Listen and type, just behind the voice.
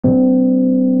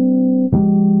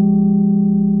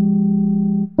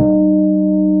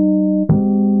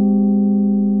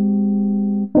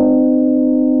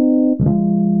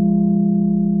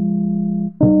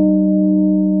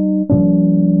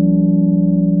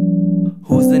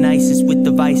Who's the nicest with the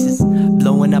vices?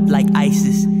 Blowing up like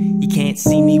ISIS. You can't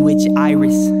see me with your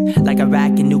iris, like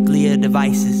Iraq and nuclear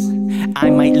devices.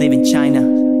 I might live in China,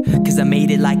 cause I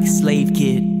made it like a slave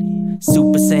kid.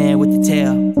 Super Saiyan with the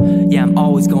tail, yeah, I'm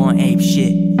always going ape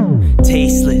shit.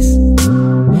 Tasteless,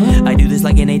 I do this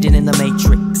like an agent in the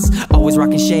Matrix. Always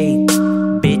rocking shade,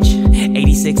 bitch.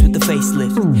 86 with the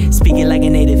facelift, speaking like a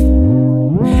native.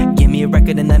 Give me a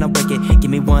record and then I'll break it. Give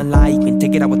me one lie, you can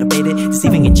take it, I will debate it.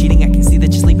 Deceiving and cheating, I can see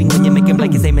that you're sleeping when you're making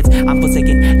blanket statements. I'm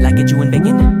forsaken, like a Jew and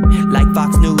bacon, like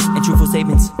Fox News and truthful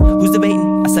statements. Who's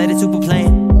debating? I said it's super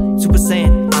plain, Super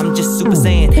Saiyan, I'm just Super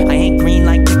Saiyan. I ain't green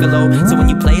like Piccolo, so when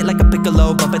you play it like a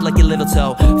piccolo, bump it like your little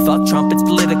toe. Fuck Trump, it's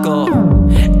political.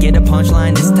 Get a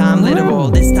punchline, this time literal,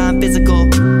 this time physical.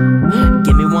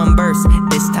 Give me one verse,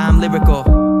 this time lyrical.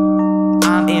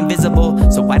 I'm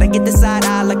invisible, so why'd I get the side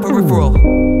eye like peripheral?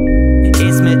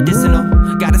 It's medicinal,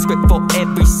 got a script for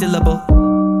every syllable.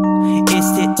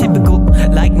 It's typical,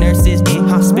 like nurses in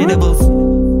hospitals.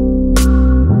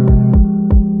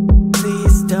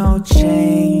 Please don't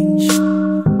change,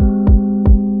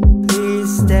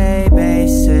 please stay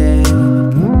basic,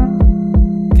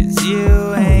 cause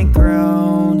you ain't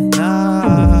grown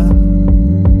enough.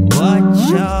 What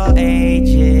your age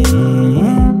is,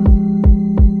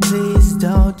 please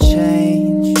don't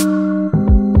change.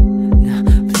 No,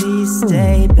 please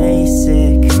stay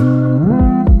basic,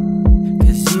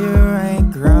 cause you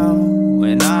ain't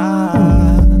growing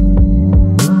up.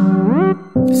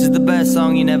 This is the best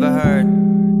song you never heard.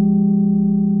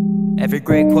 Every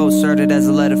great quote started as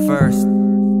a letter first.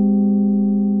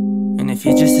 And if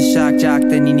you're just a shock jock,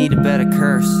 then you need a better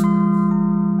curse.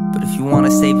 But if you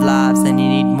wanna save lives, then you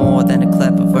need more than a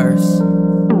clever verse.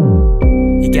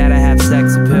 You gotta have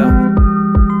sex appeal.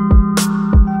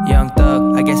 Young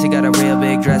thug, I guess you got a real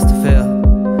big dress to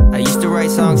fill. I used to write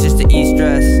songs just to ease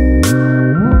stress.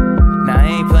 Now I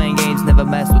ain't playing games, never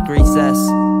mess with recess.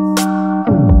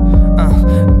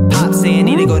 Pop say I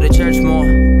need to go to church more.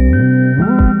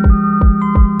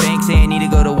 Bank say I need to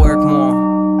go to work more.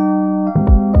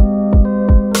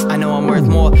 I know I'm worth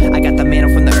more. I got the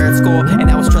mantle from the earth score, and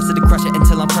I was trusted to crush it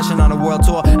until I'm crushing on a world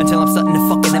tour. Until I'm something to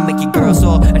fucking and make your girl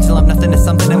sore. Until I'm nothing to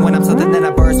something, and when I'm something then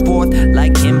I burst forth.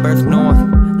 Like him birth north,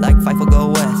 like Fife will go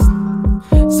west.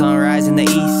 Sunrise in the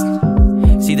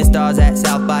east, see the stars at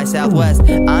South by Southwest.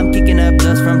 I'm kicking up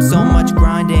dust from so much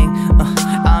grinding.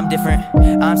 I'm different,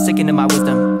 I'm sticking to my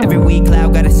wisdom. Every weak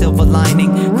cloud got a silver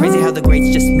lining. Crazy how the greats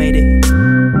just made it,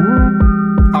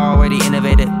 already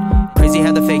innovated. Crazy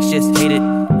how the fakes just hate it.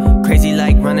 Crazy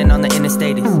like running on the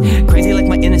interstate is. Crazy like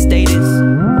my interstate is.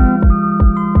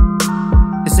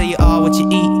 They say you are what you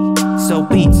eat, so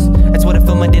beats. That's what I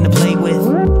feel my dinner plate